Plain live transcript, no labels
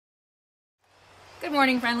Good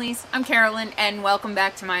morning, friendlies. I'm Carolyn and welcome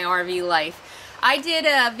back to my RV life. I did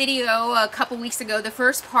a video a couple weeks ago, the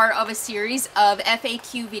first part of a series of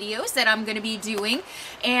FAQ videos that I'm going to be doing.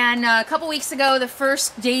 And a couple weeks ago, the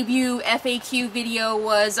first debut FAQ video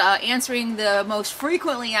was answering the most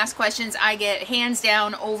frequently asked questions I get hands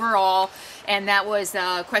down overall. And that was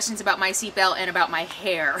questions about my seatbelt and about my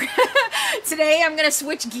hair. Today I'm going to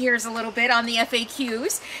switch gears a little bit on the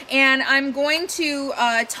FAQs, and I'm going to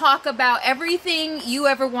talk about everything you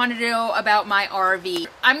ever wanted to know about my RV.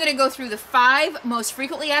 I'm going to go through the 5 most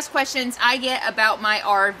frequently asked questions I get about my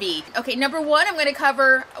RV. Okay, number 1, I'm going to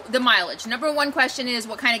cover the mileage. Number 1 question is,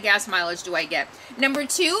 what kind of gas mileage do I get? Number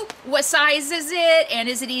 2, what size is it and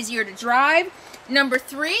is it easier to drive? Number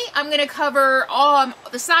 3, I'm going to cover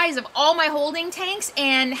the size of all my holding tanks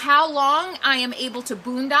and how long I am able to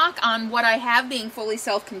boondock on what I have being fully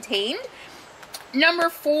self-contained. Number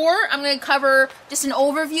 4, I'm going to cover just an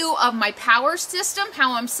overview of my power system,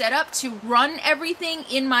 how I'm set up to run everything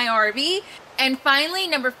in my RV. And finally,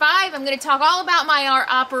 number 5, I'm going to talk all about my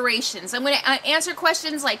operations. I'm going to answer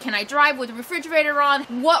questions like, can I drive with the refrigerator on?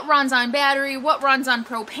 What runs on battery? What runs on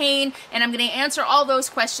propane? And I'm going to answer all those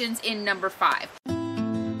questions in number 5.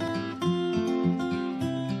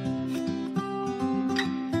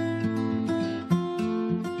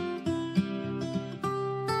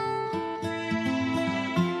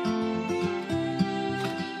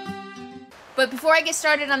 But before I get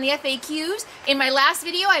started on the FAQs, in my last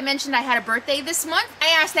video I mentioned I had a birthday this month. I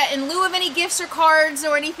asked that in lieu of any gifts or cards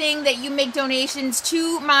or anything that you make donations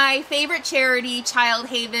to my favorite charity, Child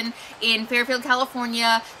Haven in Fairfield,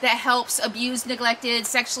 California, that helps abused, neglected,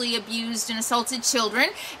 sexually abused, and assaulted children.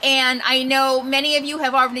 And I know many of you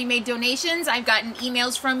have already made donations. I've gotten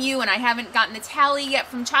emails from you and I haven't gotten the tally yet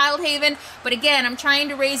from Child Haven. But again, I'm trying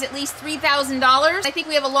to raise at least $3,000. I think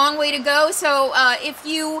we have a long way to go. So if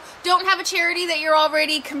you don't have a charity that you're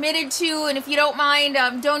already committed to, and if you don't mind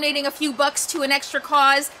donating a few bucks to an extra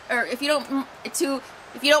cause, or if you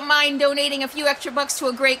don't mind donating a few extra bucks to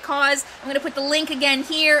a great cause, I'm going to put the link again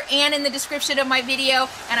here and in the description of my video,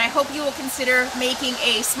 and I hope you will consider making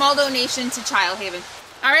a small donation to Child Haven.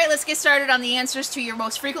 Alright, let's get started on the answers to your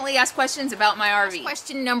most frequently asked questions about my RV.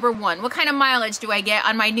 Question number 1, what kind of mileage do I get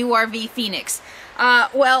on my new RV Phoenix?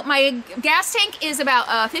 Well, my gas tank is about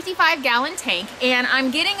a 55-gallon tank, and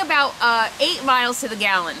I'm getting about 8 miles to the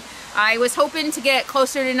gallon. I was hoping to get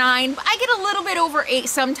closer to 9, but I get a little bit over 8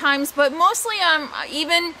 sometimes, but mostly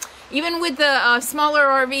even with the smaller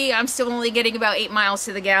RV, I'm still only getting about 8 miles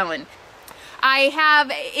to the gallon.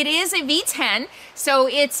 It is a V10, so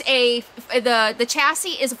it's the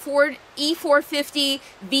chassis is a Ford E450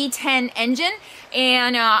 V10 engine,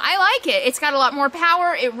 and I like it. It's got a lot more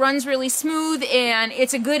power, it runs really smooth, and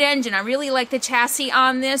it's a good engine. I really like the chassis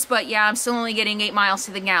on this, but yeah, I'm still only getting 8 miles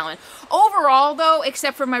to the gallon. Overall though,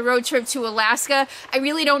 except for my road trip to Alaska, I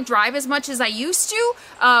really don't drive as much as I used to.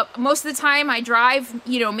 Most of the time I drive,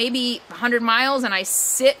 maybe 100 miles and I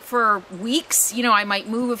sit for weeks. I might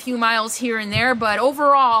move a few miles here and there, but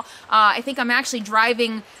overall, I think I'm actually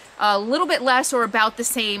driving a little bit less or about the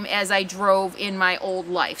same as I drove in my old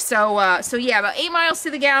life. So yeah, about 8 miles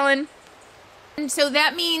to the gallon. And so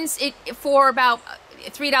that means for about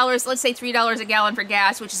 $3, let's say $3 a gallon for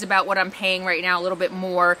gas, which is about what I'm paying right now, a little bit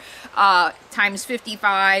more, times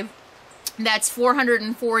 55. That's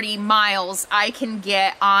 440 miles I can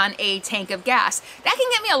get on a tank of gas. That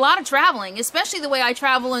can get me a lot of traveling, especially the way I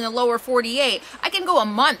travel in the lower 48. I can go a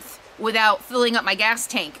month without filling up my gas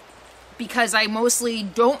tank, because I mostly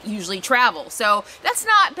don't usually travel. So that's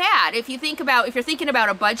not bad. If you're thinking about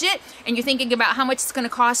a budget and you're thinking about how much it's going to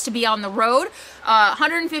cost to be on the road,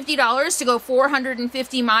 $150 to go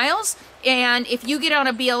 450 miles. And if you get on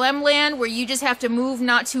a BLM land where you just have to move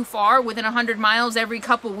not too far, within 100 miles every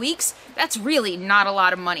couple weeks, that's really not a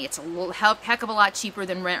lot of money. It's a heck of a lot cheaper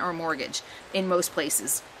than rent or mortgage in most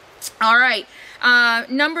places. All right,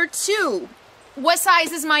 number 2. What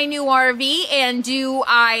size is my new RV, and do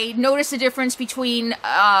I notice a difference between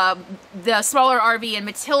the smaller RV and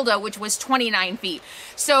Matilda, which was 29 feet?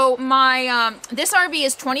 So my this RV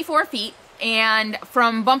is 24 feet, and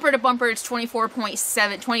from bumper to bumper it's 24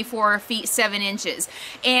 feet 7 inches.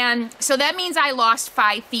 And so that means I lost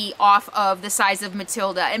 5 feet off of the size of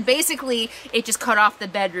Matilda, and basically it just cut off the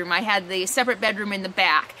bedroom. I had the separate bedroom in the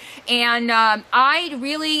back, and I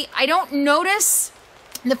don't notice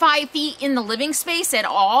the 5 feet in the living space at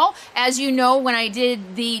all. As you know, when I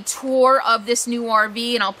did the tour of this new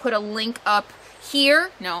RV, and I'll put a link up here.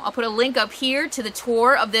 No, I'll put a link up here to the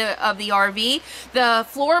tour of the RV. The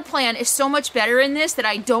floor plan is so much better in this that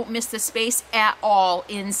I don't miss the space at all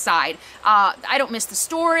inside. I don't miss the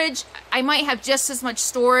storage. I might have just as much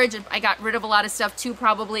storage. I got rid of a lot of stuff too,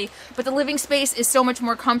 probably, but the living space is so much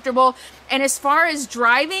more comfortable. And as far as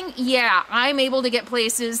driving, yeah, I'm able to get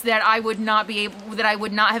places that I would not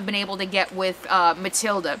have been able to get with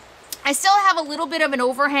Matilda. I still have a little bit of an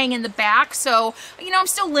overhang in the back, so, you know, I'm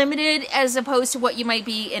still limited as opposed to what you might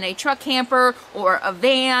be in a truck camper or a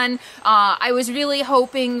van. I was really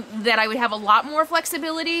hoping that I would have a lot more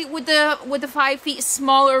flexibility with the 5 feet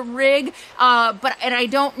smaller rig, and I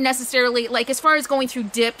don't necessarily, like, as far as going through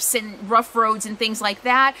dips and rough roads and things like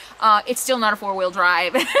that, it's still not a 4-wheel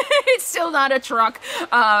drive. It's still not a truck.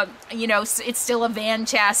 You know, it's still a van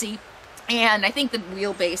chassis. And I think the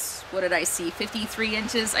wheelbase, what did I see, 53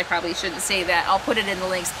 inches? I probably shouldn't say that. I'll put it in the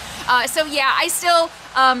links. So yeah,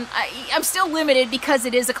 I'm still limited because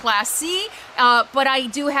it is a Class C, but I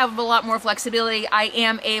do have a lot more flexibility. I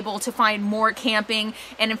am able to find more camping.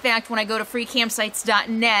 And in fact, when I go to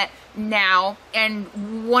freecampsites.net now,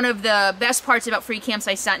 and one of the best parts about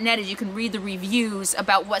freecampsites.net is you can read the reviews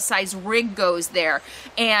about what size rig goes there.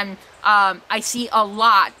 And I see a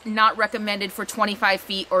lot not recommended for 25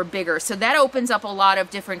 feet or bigger. So that opens up a lot of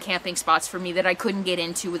different camping spots for me that I couldn't get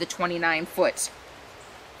into with a 29 foot.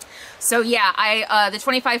 So yeah, the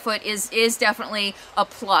 25 foot is definitely a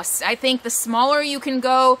plus. I think the smaller you can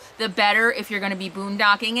go, the better if you're going to be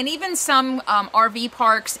boondocking. And even some RV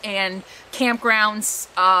parks and campgrounds,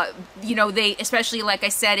 you know, they, especially like I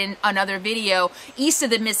said in another video, east of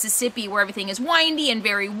the Mississippi where everything is windy and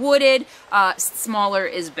very wooded, smaller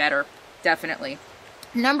is better, definitely.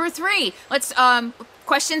 Number 3, let's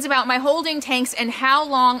questions about my holding tanks and how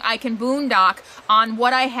long I can boondock on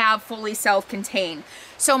what I have fully self-contained.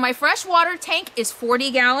 So my freshwater tank is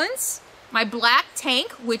 40 gallons. My black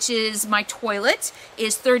tank, which is my toilet,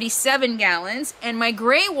 is 37 gallons. And my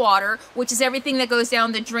gray water, which is everything that goes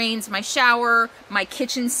down the drains, my shower, my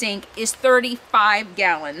kitchen sink, is 35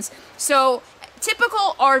 gallons. So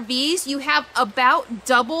typical RVs, you have about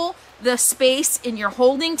double the space in your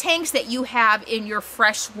holding tanks that you have in your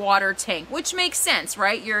freshwater tank, which makes sense,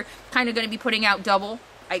 right? You're kind of going to be putting out double,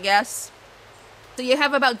 I guess. So you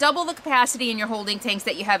have about double the capacity in your holding tanks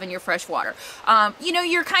that you have in your freshwater. You know,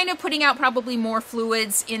 you're kind of putting out probably more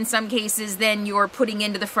fluids in some cases than you're putting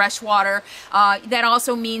into the freshwater. That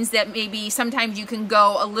also means that maybe sometimes you can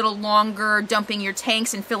go a little longer dumping your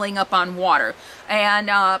tanks and filling up on water. And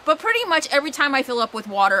but pretty much every time I fill up with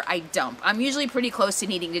water, I dump. I'm usually pretty close to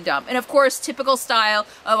needing to dump. And of course, typical style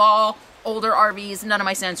of all older RVs, none of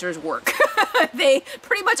my sensors work. They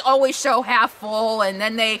pretty much always show half full, and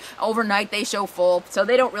then overnight they show full, so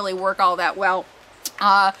they don't really work all that well.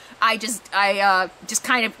 I just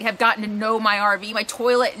kind of have gotten to know my RV. My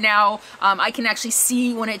toilet now, I can actually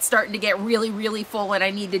see when it's starting to get really, really full and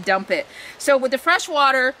I need to dump it. So with the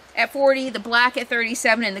freshwater at 40, the black at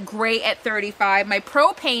 37, and the gray at 35, my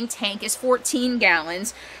propane tank is 14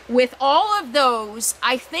 gallons. With all of those,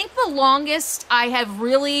 I think the longest I have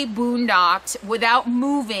really boondocked without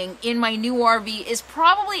moving in my new RV is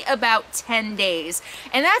probably about 10 days.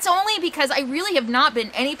 And that's only because I really have not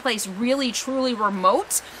been anyplace really, truly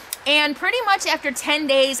remote. And pretty much after 10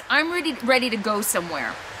 days, I'm ready to go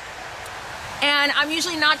somewhere. And I'm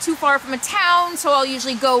usually not too far from a town, so I'll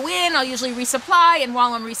usually go in, I'll usually resupply, and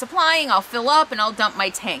while I'm resupplying, I'll fill up and I'll dump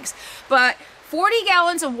my tanks. But 40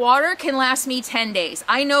 gallons of water can last me 10 days.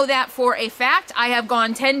 I know that for a fact. I have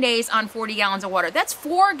gone 10 days on 40 gallons of water. That's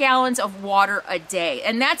 4 gallons of water a day,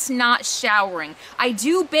 and that's not showering. I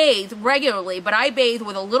do bathe regularly, but I bathe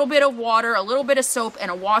with a little bit of water, a little bit of soap,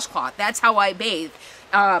 and a washcloth. That's how I bathe.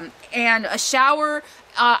 And a shower,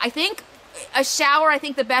 I think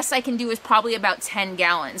the best I can do is probably about 10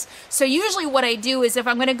 gallons. So usually what I do is if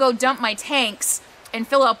I'm going to go dump my tanks and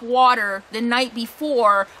fill up water the night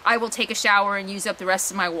before, I will take a shower and use up the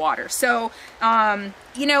rest of my water. So,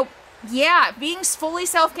 you know, yeah, being fully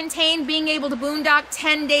self-contained, being able to boondock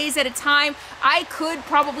 10 days at a time, I could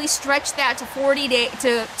probably stretch that to 40 days,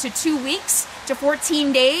 to 2 weeks, to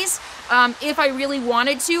 14 days, if I really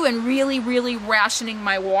wanted to, and really, really rationing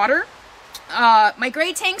my water. My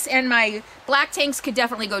gray tanks and my black tanks could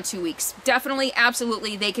definitely go 2 weeks. Definitely,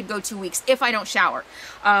 absolutely, they could go 2 weeks if I don't shower.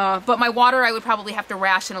 But my water, I would probably have to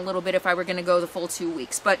ration a little bit if I were going to go the full 2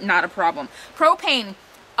 weeks, but not a problem. Propane,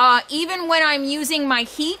 even when I'm using my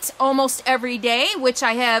heat almost every day, which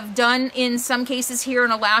I have done in some cases here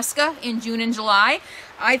in Alaska in June and July,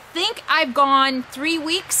 I think I've gone 3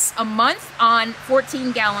 weeks, a month on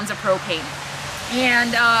 14 gallons of propane.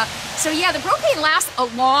 And so yeah, the propane lasts a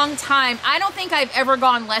long time. I don't think I've ever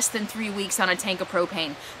gone less than 3 weeks on a tank of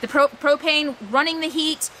propane. The propane running the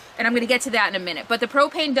heat, and I'm going to get to that in a minute, but the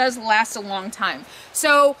propane does last a long time.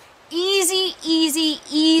 So easy, easy,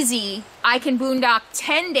 easy. I can boondock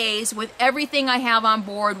 10 days with everything I have on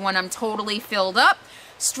board when I'm totally filled up.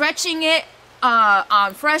 Stretching it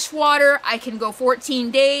on fresh water, I can go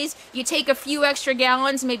 14 days. You take a few extra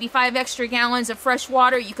gallons, maybe 5 extra gallons of fresh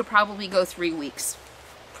water, you could probably go 3 weeks.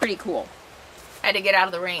 Pretty cool. I had to get out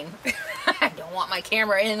of the rain. I don't want my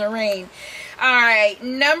camera in the rain. All right,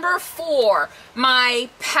 number 4, my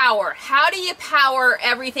power. How do you power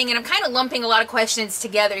everything? And I'm kind of lumping a lot of questions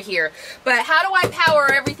together here, but how do I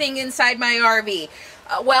power everything inside my RV?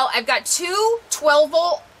 Well, I've got two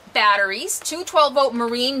 12-volt batteries, two 12-volt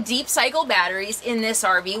marine deep cycle batteries in this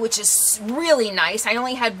RV, which is really nice. I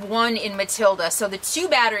only had one in Matilda, so the 2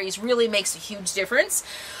 batteries really makes a huge difference.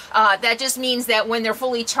 That just means that when they're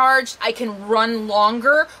fully charged, I can run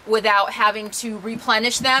longer without having to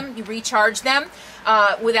replenish them, recharge them,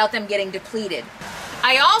 without them getting depleted.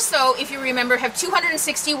 I also, if you remember, have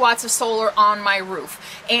 260 watts of solar on my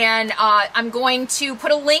roof. And I'm going to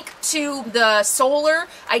put a link to the solar.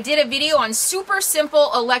 I did a video on super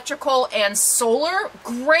simple electrical and solar.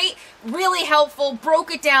 Great, really helpful,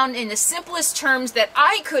 broke it down in the simplest terms that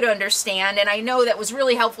I could understand. And I know that was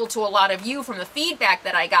really helpful to a lot of you from the feedback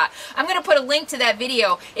that I got. I'm going to put a link to that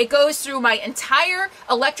video. It goes through my entire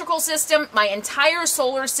electrical system, my entire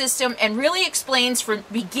solar system, and really explains for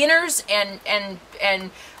beginners and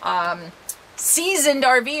seasoned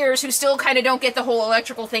RVers who still kind of don't get the whole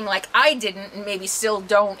electrical thing like I didn't, and maybe still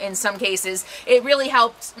don't in some cases. It really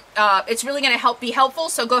helps. It's really going to be helpful,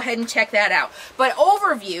 so go ahead and check that out. But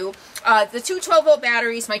overview, the 2 12-volt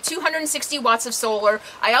batteries, my 260 watts of solar.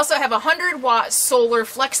 I also have a 100-watt solar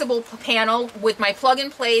flexible panel with my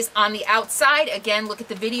plug-and-plays on the outside. Again, look at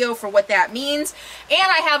the video for what that means. And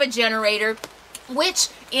I have a generator, which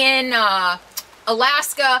in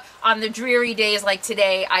Alaska, on the dreary days like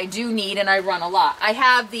today, I do need, and I run a lot. I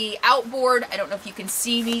have the outboard, I don't know if you can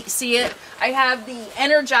see it, I have the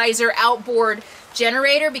Energizer outboard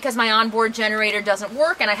generator because my onboard generator doesn't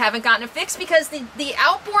work, and I haven't gotten it fixed because the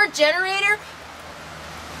outboard generator,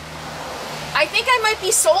 I think I might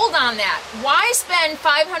be sold on that. Why spend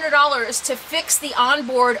 $500 to fix the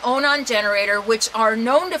onboard Onan generator, which are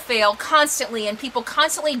known to fail constantly and people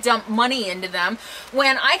constantly dump money into them,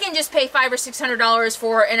 when I can just pay $500 or $600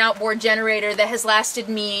 for an outboard generator that has lasted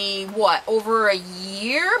me, what, over a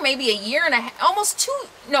year? Maybe a year and a half, almost 2,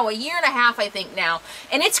 no, a year and a half I think now.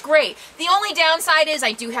 And it's great. The only downside is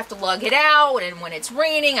I do have to lug it out, and when it's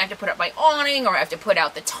raining I have to put up my awning, or I have to put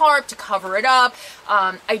out the tarp to cover it up.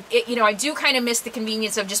 I do kind of miss the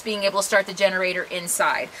convenience of just being able to start the generator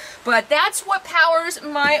inside. But that's what powers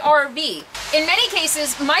my RV. In many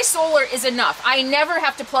cases, my solar is enough. I never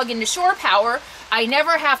have to plug into shore power. I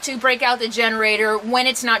never have to break out the generator when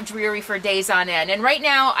it's not dreary for days on end. And right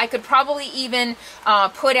now, I could probably even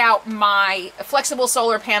put out my flexible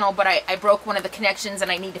solar panel, but I broke one of the connections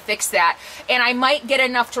and I need to fix that. And I might get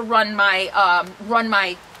enough to run my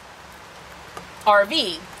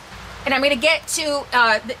RV. And I'm going to get to,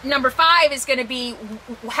 number 5 is going to be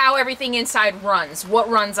how everything inside runs, what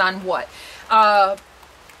runs on what.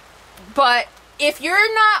 But if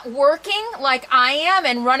you're not working like I am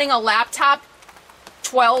and running a laptop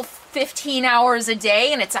 12, 15 hours a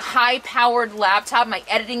day, and it's a high-powered laptop, my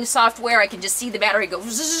editing software, I can just see the battery go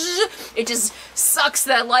zzz, it just sucks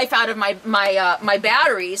the life out of my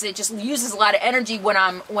batteries. It just uses a lot of energy when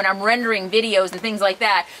I'm rendering videos and things like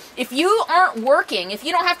that. If you aren't working, if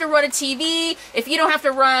you don't have to run a TV, if you don't have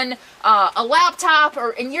to run a laptop,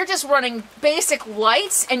 and you're just running basic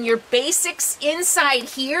lights and your basics inside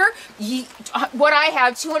here, what I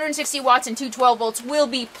have, 260 watts and 212 volts, will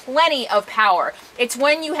be plenty of power. It's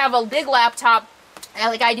when you have a big laptop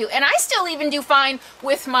like I do, and I still even do fine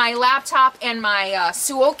with my laptop and my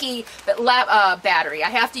Suoki battery. I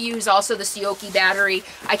have to use also the Suoki battery.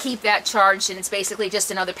 I keep that charged, and it's basically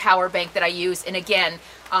just another power bank that I use. And again,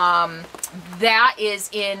 that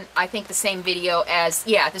is in, I think, the same video as,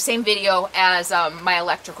 my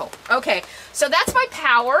electrical. Okay, so that's my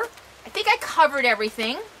power. I think I covered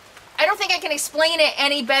everything. I don't think I can explain it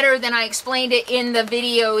any better than I explained it in the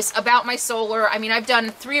videos about my solar. I mean, I've done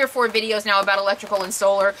 3 or 4 videos now about electrical and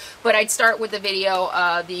solar, but I'd start with the video,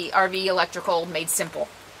 the RV electrical made simple.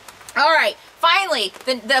 All right, finally,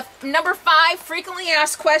 the number 5 frequently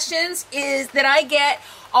asked questions is that I get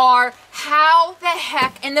are how the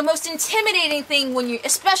heck, and the most intimidating thing when you,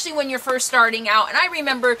 especially when you're first starting out, and I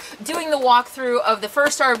remember doing the walkthrough of the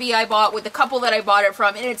first RV I bought with the couple that I bought it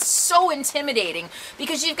from, and it's so intimidating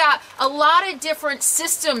because you've got a lot of different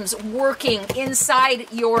systems working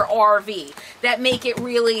inside your RV that make it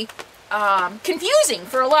really confusing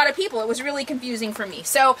for a lot of people. It was really confusing for me.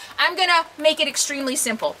 So I'm gonna make it extremely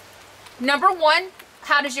simple. Number one,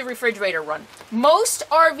 how does your refrigerator run? Most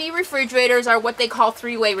RV refrigerators are what they call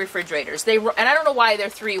three-way refrigerators. And I don't know why they're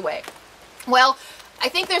three-way. Well, I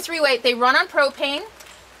think they're three-way. They run on propane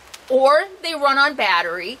or they run on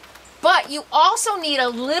battery, but you also need a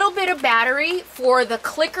little bit of battery for the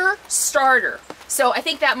clicker starter. So I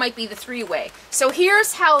think that might be the three-way. So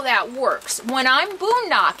here's how that works. When I'm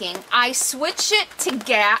boondocking, I switch it to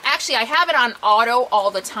gas. Actually, I have it on auto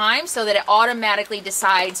all the time so that it automatically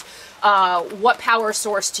decides what power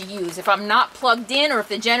source to use. If I'm not plugged in or if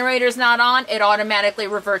the generator's not on, it automatically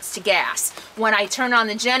reverts to gas. When I turn on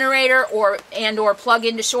the generator or plug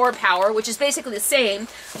into shore power, which is basically the same,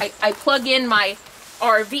 I plug in my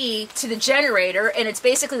RV to the generator, and it's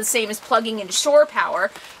basically the same as plugging into shore power.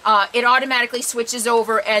 It automatically switches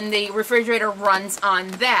over and the refrigerator runs on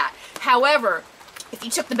that. However, if you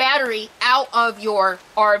took the battery out of your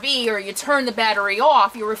RV or you turn the battery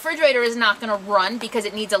off, your refrigerator is not going to run because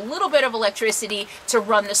it needs a little bit of electricity to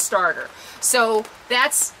run the starter. So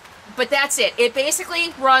that's it. It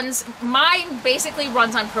basically runs, mine basically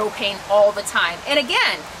runs on propane all the time. And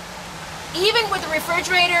again, even with the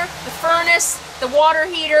refrigerator, the furnace, the water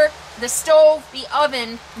heater, the stove, the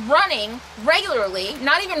oven running regularly,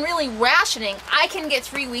 not even really rationing, I can get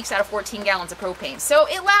 3 weeks out of 14 gallons of propane. So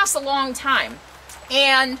it lasts a long time.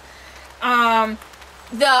 And the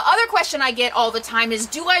other question I get all the time is,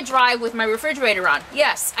 do I drive with my refrigerator on?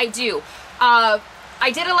 Yes, I do. I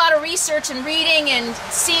did a lot of research and reading and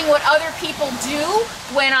seeing what other people do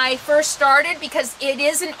when I first started, because it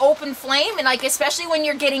is an open flame, and like especially when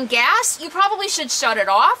you're getting gas, you probably should shut it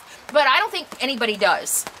off, but I don't think anybody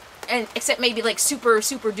does, and except maybe like super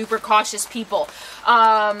duper cautious people.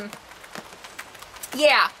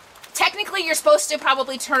 Yeah. Technically, you're supposed to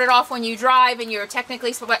probably turn it off when you drive, and you're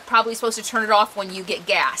technically probably supposed to turn it off when you get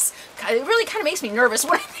gas. It really kind of makes me nervous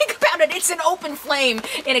when I think about it. It's an open flame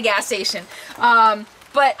in a gas station.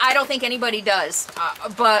 But I don't think anybody does.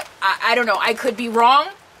 But I don't know. I could be wrong.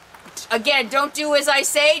 Again, don't do as I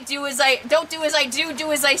say. Don't do as I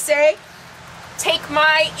do as I say. Take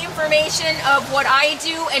my information of what I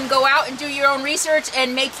do and go out and do your own research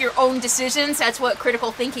and make your own decisions. That's what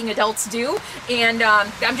critical thinking adults do. And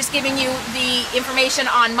I'm just giving you the information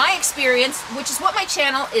on my experience, which is what my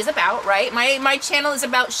channel is about, right? My channel is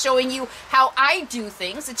about showing you how I do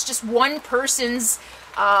things. It's just one person's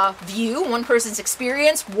view, one person's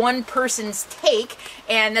experience, one person's take.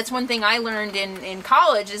 And that's one thing I learned in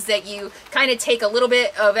college, is that you kind of take a little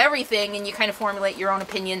bit of everything and you kind of formulate your own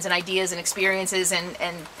opinions and ideas and experiences, and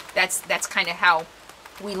that's kind of how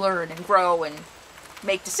we learn and grow and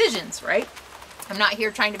make decisions, right? I'm not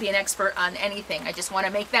here trying to be an expert on anything. I just want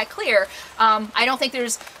to make that clear. I don't think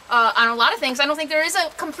there's, on a lot of things, I don't think there is a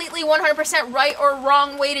completely 100% right or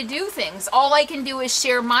wrong way to do things. All I can do is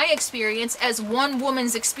share my experience as one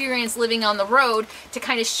woman's experience living on the road to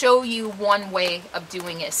kind of show you one way of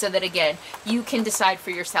doing it, so that, again, you can decide for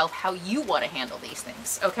yourself how you want to handle these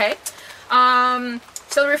things, okay?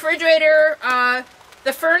 So the refrigerator,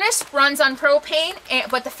 the furnace runs on propane,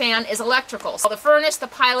 but the fan is electrical. So the furnace, the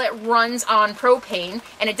pilot, runs on propane,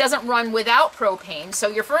 and it doesn't run without propane. So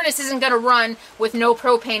your furnace isn't going to run with no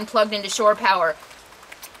propane plugged into shore power,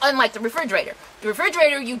 unlike the refrigerator. The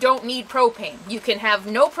refrigerator, you don't need propane. You can have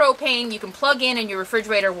no propane, you can plug in, and your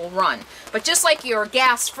refrigerator will run. But just like your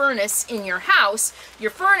gas furnace in your house, your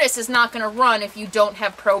furnace is not going to run if you don't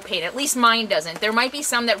have propane. At least mine doesn't. There might be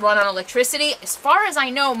some that run on electricity. As far as I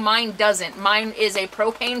know, mine doesn't. Mine is a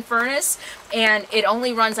propane furnace, and it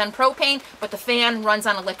only runs on propane, but the fan runs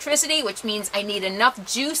on electricity, which means I need enough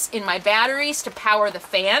juice in my batteries to power the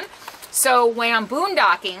fan. So when I'm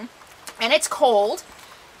boondocking, and it's cold,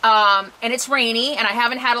 and it's rainy, and I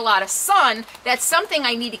haven't had a lot of sun, that's something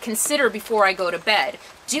I need to consider before I go to bed.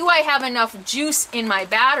 Do I have enough juice in my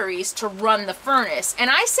batteries to run the furnace? And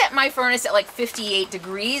I set my furnace at like 58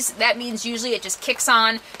 degrees. That means usually it just kicks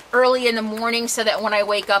on early in the morning so that when I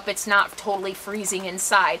wake up, it's not totally freezing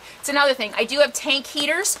inside. It's another thing. I do have tank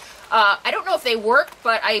heaters. I don't know if they work,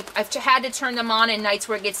 but I've had to turn them on in nights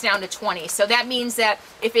where it gets down to 20. So that means that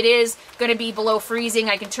if it is going to be below freezing,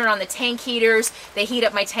 I can turn on the tank heaters. They heat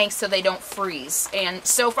up my tanks so they don't freeze. And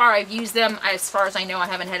so far I've used them. As far as I know, I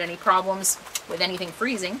haven't had any problems with anything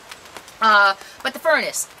freezing. But the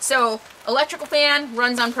furnace. So electrical fan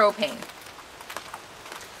runs on propane.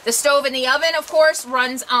 The stove and the oven, of course,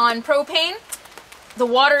 runs on propane. The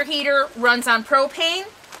water heater runs on propane.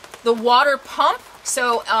 The water pump,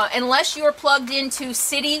 so unless you're plugged into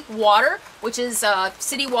city water, which is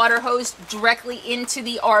city water hose directly into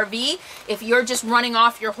the RV, if you're just running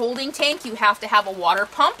off your holding tank, you have to have a water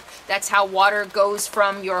pump. That's how water goes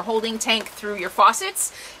from your holding tank through your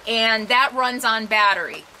faucets, and that runs on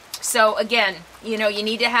battery. So again, you know, you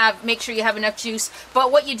need to make sure you have enough juice.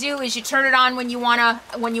 But what you do is you turn it on when you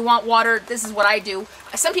want water. This is what I do.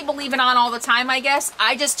 Some people leave it on all the time, I guess.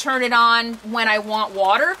 I just turn it on when I want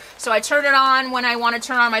water. So I turn it on when I want to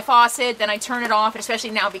turn on my faucet, then I turn it off,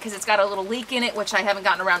 especially now because it's got a little leak in it, which I haven't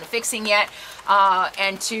gotten around to fixing yet.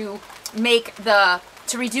 And to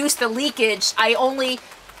reduce the leakage, I only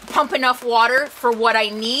pump enough water for what I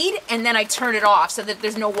need, and then I turn it off so that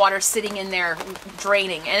there's no water sitting in there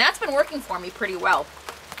draining, and that's been working for me pretty well.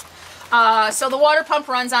 So the water pump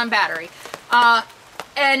runs on battery.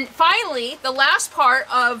 And finally, the last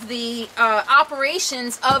part of the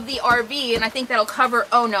operations of the RV, and I think that'll cover,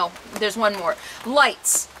 oh no, there's one more,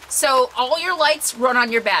 lights. So all your lights run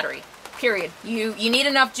on your battery. Period. You need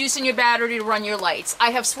enough juice in your battery to run your lights.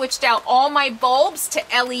 I have switched out all my bulbs to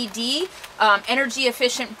LED, energy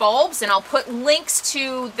efficient bulbs, and I'll put links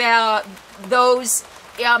to those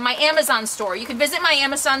my Amazon store. You can visit my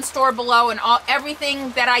Amazon store below, and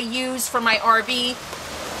everything that I use for my RV,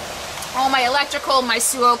 all my electrical, my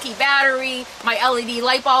Suoki battery, my LED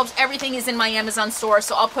light bulbs, everything is in my Amazon store.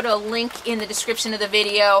 So I'll put a link in the description of the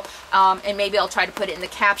video, and maybe I'll try to put it in the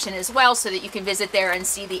caption as well so that you can visit there and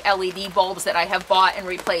see the LED bulbs that I have bought and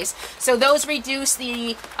replaced. So those reduce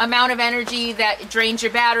the amount of energy that drains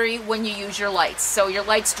your battery when you use your lights. So your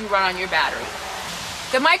lights do run on your battery.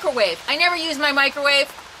 The microwave. I never use my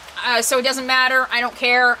microwave. So it doesn't matter. I don't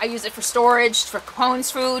care. I use it for storage, for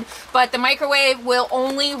Capone's food. But the microwave will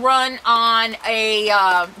only run on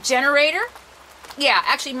a generator. Yeah,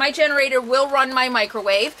 actually, my generator will run my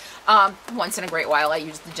microwave. Once in a great while, I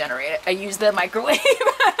use the generator. I use the microwave.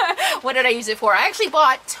 What did I use it for? I actually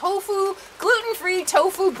bought gluten-free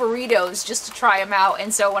tofu burritos just to try them out.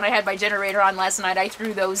 And so when I had my generator on last night, I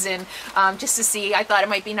threw those in just to see. I thought it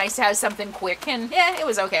might be nice to have something quick, and yeah, it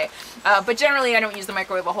was okay. But generally, I don't use the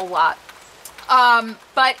microwave a whole lot.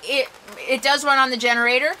 But it does run on the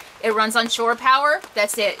generator. It runs on shore power.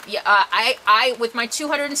 That's it. I with my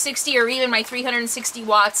 260 or even my 360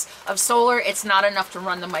 watts of solar, it's not enough to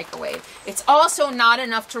run the microwave. It's also not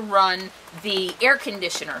enough to run the air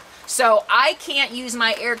conditioner. So I can't use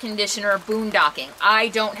my air conditioner boondocking. I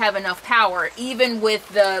don't have enough power, even with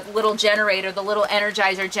the little generator, the little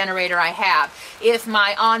Energizer generator I have. If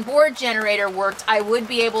my onboard generator worked, I would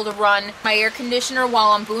be able to run my air conditioner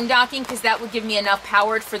while I'm boondocking, because that would give me enough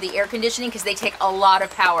power for the air conditioning, because they take a lot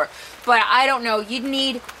of power. But I don't know, you'd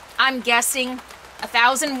need, I'm guessing,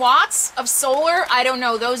 1,000 watts of solar. I don't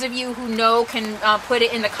know. Those of you who know can put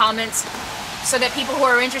it in the comments so that people who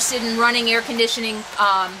are interested in running air conditioning,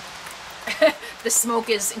 the smoke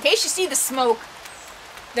is, in case you see the smoke,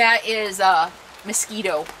 that is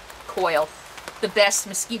mosquito coil, the best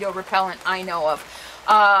mosquito repellent I know of,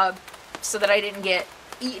 so that I didn't get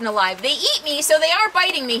eaten alive. They eat me, so they are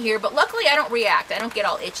biting me here, but luckily I don't react. I don't get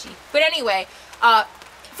all itchy. But anyway,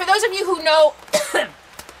 for those of you who know,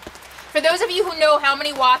 for those of you who know how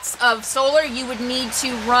many watts of solar you would need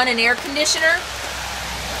to run an air conditioner,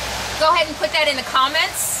 go ahead and put that in the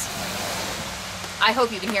comments. I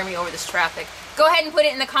hope you can hear me over this traffic. Go ahead and put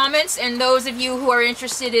it in the comments, and those of you who are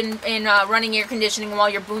interested in running air conditioning while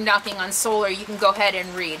you're boondocking on solar, you can go ahead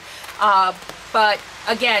and read. But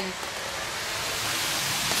again,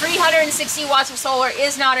 360 watts of solar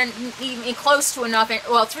is not even close to enough.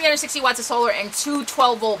 Well, 360 watts of solar and two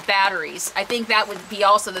 12-volt batteries. I think that would be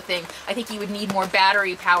also the thing. I think you would need more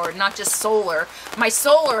battery power, not just solar. My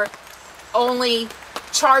solar only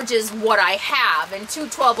charges what I have, and two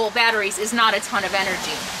 12-volt batteries is not a ton of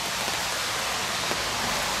energy.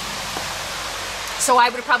 So I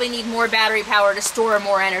would probably need more battery power to store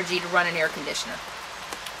more energy to run an air conditioner.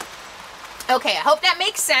 Okay, I hope that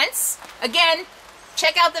makes sense. Again,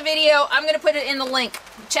 check out the video. I'm going to put it in the link.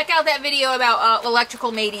 Check out that video about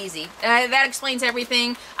electrical made easy. That explains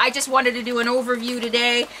everything. I just wanted to do an overview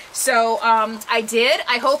today, so I did.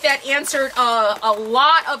 I hope that answered a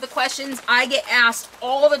lot of the questions I get asked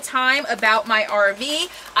all the time about my RV.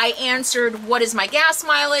 I answered what is my gas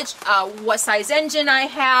mileage, what size engine I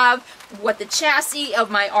have, what the chassis of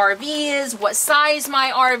my RV is, what size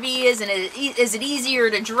my RV is, and is it easier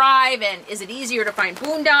to drive, and is it easier to find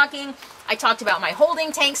boondocking. I talked about my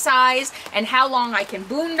holding tank size and how long I can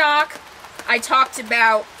boondock. I talked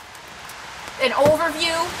about an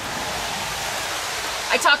overview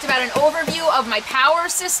I talked about an overview of my power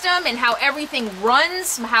system and how everything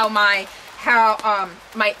runs, how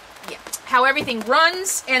everything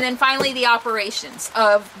runs, and then finally the operations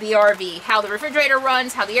of the RV, how the refrigerator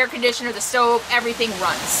runs, how the air conditioner, the stove, everything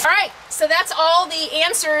runs. All right, so that's all the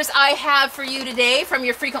answers I have for you today from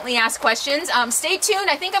your frequently asked questions. Stay tuned.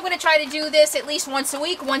 I think I'm going to try to do this at least once a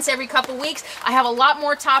week, once every couple weeks. I have a lot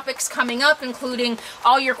more topics coming up, including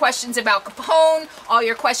all your questions about Capone, all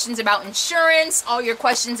your questions about insurance, all your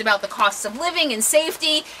questions about the costs of living and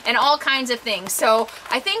safety, and all kinds of things. So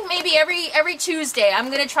I think maybe every Tuesday I'm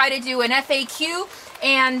going to try to do an FAQ,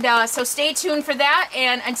 and so stay tuned for that.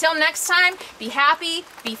 And until next time, be happy,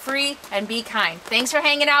 be free, and be kind. Thanks for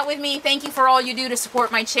hanging out with me. Thank you for all you do to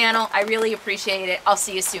support my channel. I really appreciate it. I'll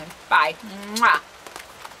see you soon. Bye. Mwah.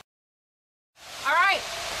 All right,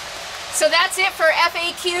 so that's it for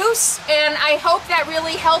FAQs, and I hope that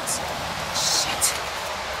really helped